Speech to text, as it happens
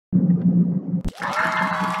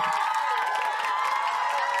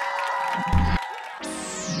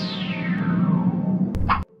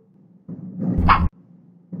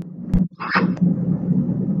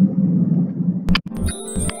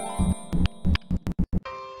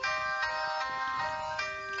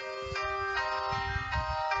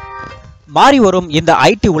மாறி வரும் இந்த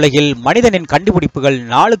ஐடி உலகில் மனிதனின் கண்டுபிடிப்புகள்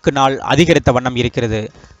நாளுக்கு நாள் அதிகரித்த வண்ணம் இருக்கிறது.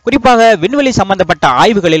 குறிப்பாக விண்வெளி சம்பந்தப்பட்ட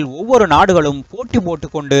ஆய்வுகளில் ஒவ்வொரு நாடுகளும் போட்டி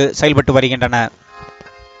போட்டுக்கொண்டு செயல்பட்டு வருகின்றன.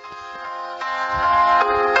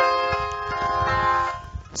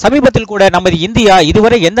 சமீபத்தில் கூட நமது இந்தியா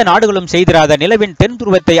இதுவரை எந்த நாடுகளும் செய்திராத நிலவின் தென்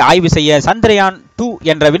துருவத்தை ஆய்வு செய்ய சந்திரயான் 2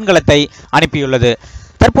 என்ற விண்கலத்தை அனுப்பியுள்ளது.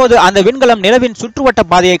 தற்போது அந்த விண்கலம் நிலவின் சுற்றுவட்ட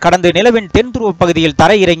பாதையை கடந்து நிலவின் தென் துருவ பகுதியில்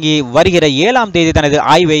தரையிறங்கி வருகிற 7ஆம் தேதி தனது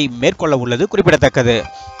ஆய்வை மேற்கொள்ள உள்ளது குறிப்பிடத்தக்கது.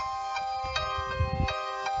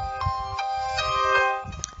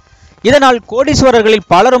 இதனால் கோடீஸ்வரர்களில்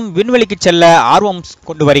பலரும் விண்வெளிக்கு செல்ல ஆர்வம்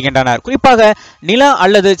கொண்டு வருகின்றனர். குறிப்பாக நில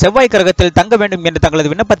அல்லது செவ்வாய் கிரகத்தில் தங்க வேண்டும் என்று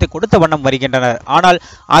தங்களது விண்ணப்பத்தை கொடுத்த வண்ணம் வருகின்றனர். ஆனால்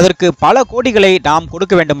அதற்கு பல கோடிகளை நாம்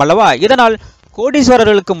கொடுக்க வேண்டும் அல்லவா? இதனால்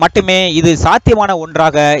கோடீஸ்வரர்களுக்கு மட்டுமே இது சாத்தியமான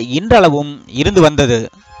ஒன்றாக இன்றளவும் இருந்து வந்தது.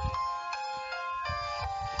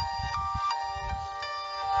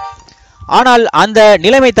 ஆனால் அந்த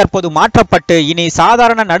நிலைமை தற்போது மாற்றப்பட்டு இனி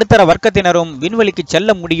சாதாரண நடுத்தர வர்க்கத்தினரும் விண்வெளிக்கு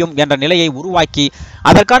செல்ல முடியும் என்ற நிலையை உருவாக்கி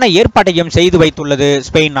அதற்கான ஏற்பாட்டையும் செய்து வைத்துள்ளது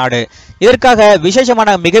ஸ்பெயின் நாடு. இதற்காக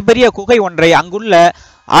விசேஷமான மிகப்பெரிய குகை ஒன்றை அங்குள்ள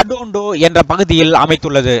அடோண்டோ என்ற பகுதியில்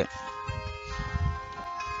அமைத்துள்ளது.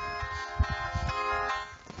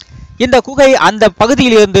 இந்த குகை அந்த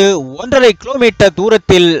பகுதியிலிருந்து 1.5 கிலோமீட்டர்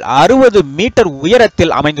தூரத்தில் 60 மீட்டர்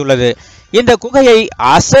உயரத்தில் அமைந்துள்ளது. இந்த குகையை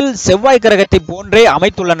அசல் செவ்வாய் கிரகத்தை போன்றே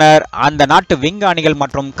அமைத்துள்ளனர் அந்த நாட்டு விஞ்ஞானிகள்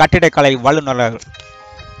மற்றும் கட்டிடக்கலை வல்லுநர்கள்.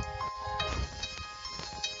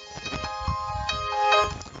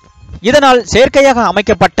 இதனால் செயற்கையாக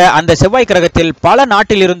அமைக்கப்பட்ட அந்த செவ்வாய் கிரகத்தில் பல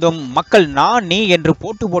நாட்டிலிருந்தும் மக்கள் நான் நீ என்று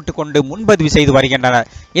போட்டுக்கொண்டு முன்பதிவு செய்து வருகின்றனர்.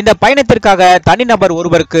 இந்த பயணத்திற்காக தனிநபர்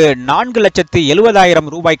ஒருவருக்கு 4,70,000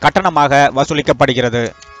 ரூபாய் கட்டணமாக வசூலிக்கப்படுகிறது.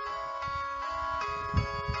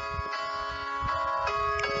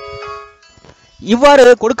 இவ்வாறு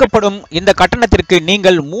கொடுக்கப்படும் இந்த கட்டணத்திற்கு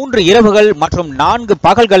நீங்கள் 3 இரவுகள் மற்றும் 4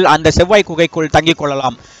 பகல்கள் அந்த செவ்வாய் குகைக்குள் தங்கிக்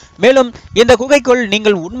கொள்ளலாம். மேலும் இந்த குகைக்குள்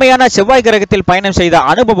நீங்கள் உண்மையான செவ்வாய் கிரகத்தில் பயணம் செய்த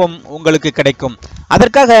அனுபவம் உங்களுக்கு கிடைக்கும்.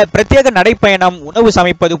 அதற்காக பிரத்யேக நடைப்பயணம், உணவு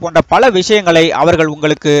சமைப்பது போன்ற பல விஷயங்களை அவர்கள்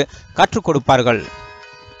உங்களுக்கு கற்றுக் கொடுப்பார்கள்.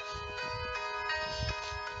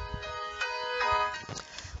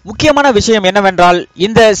 முக்கியமான விஷயம் என்னவென்றால்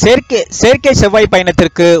இந்த செயற்கை செவ்வாய்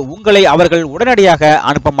பயணத்திற்கு உங்களை அவர்கள் உடனடியாக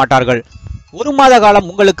அனுப்ப மாட்டார்கள். 1 மாத காலம்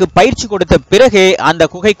உங்களுக்கு பயிற்சி கொடுத்த பிறகே அந்த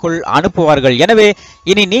குகைக்குள் அனுப்புவார்கள். எனவே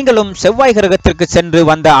இனி நீங்களும் செவ்வாய் கிரகத்திற்கு சென்று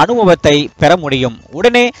வந்த அனுபவத்தை பெற முடியும்.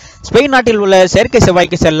 உடனே ஸ்பெயின் நாட்டில் உள்ள செயற்கை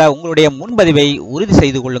செவ்வாய்க்கு செல்ல உங்களுடைய முன்பதிவை உறுதி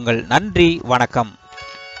செய்து கொள்ளுங்கள். நன்றி, வணக்கம்.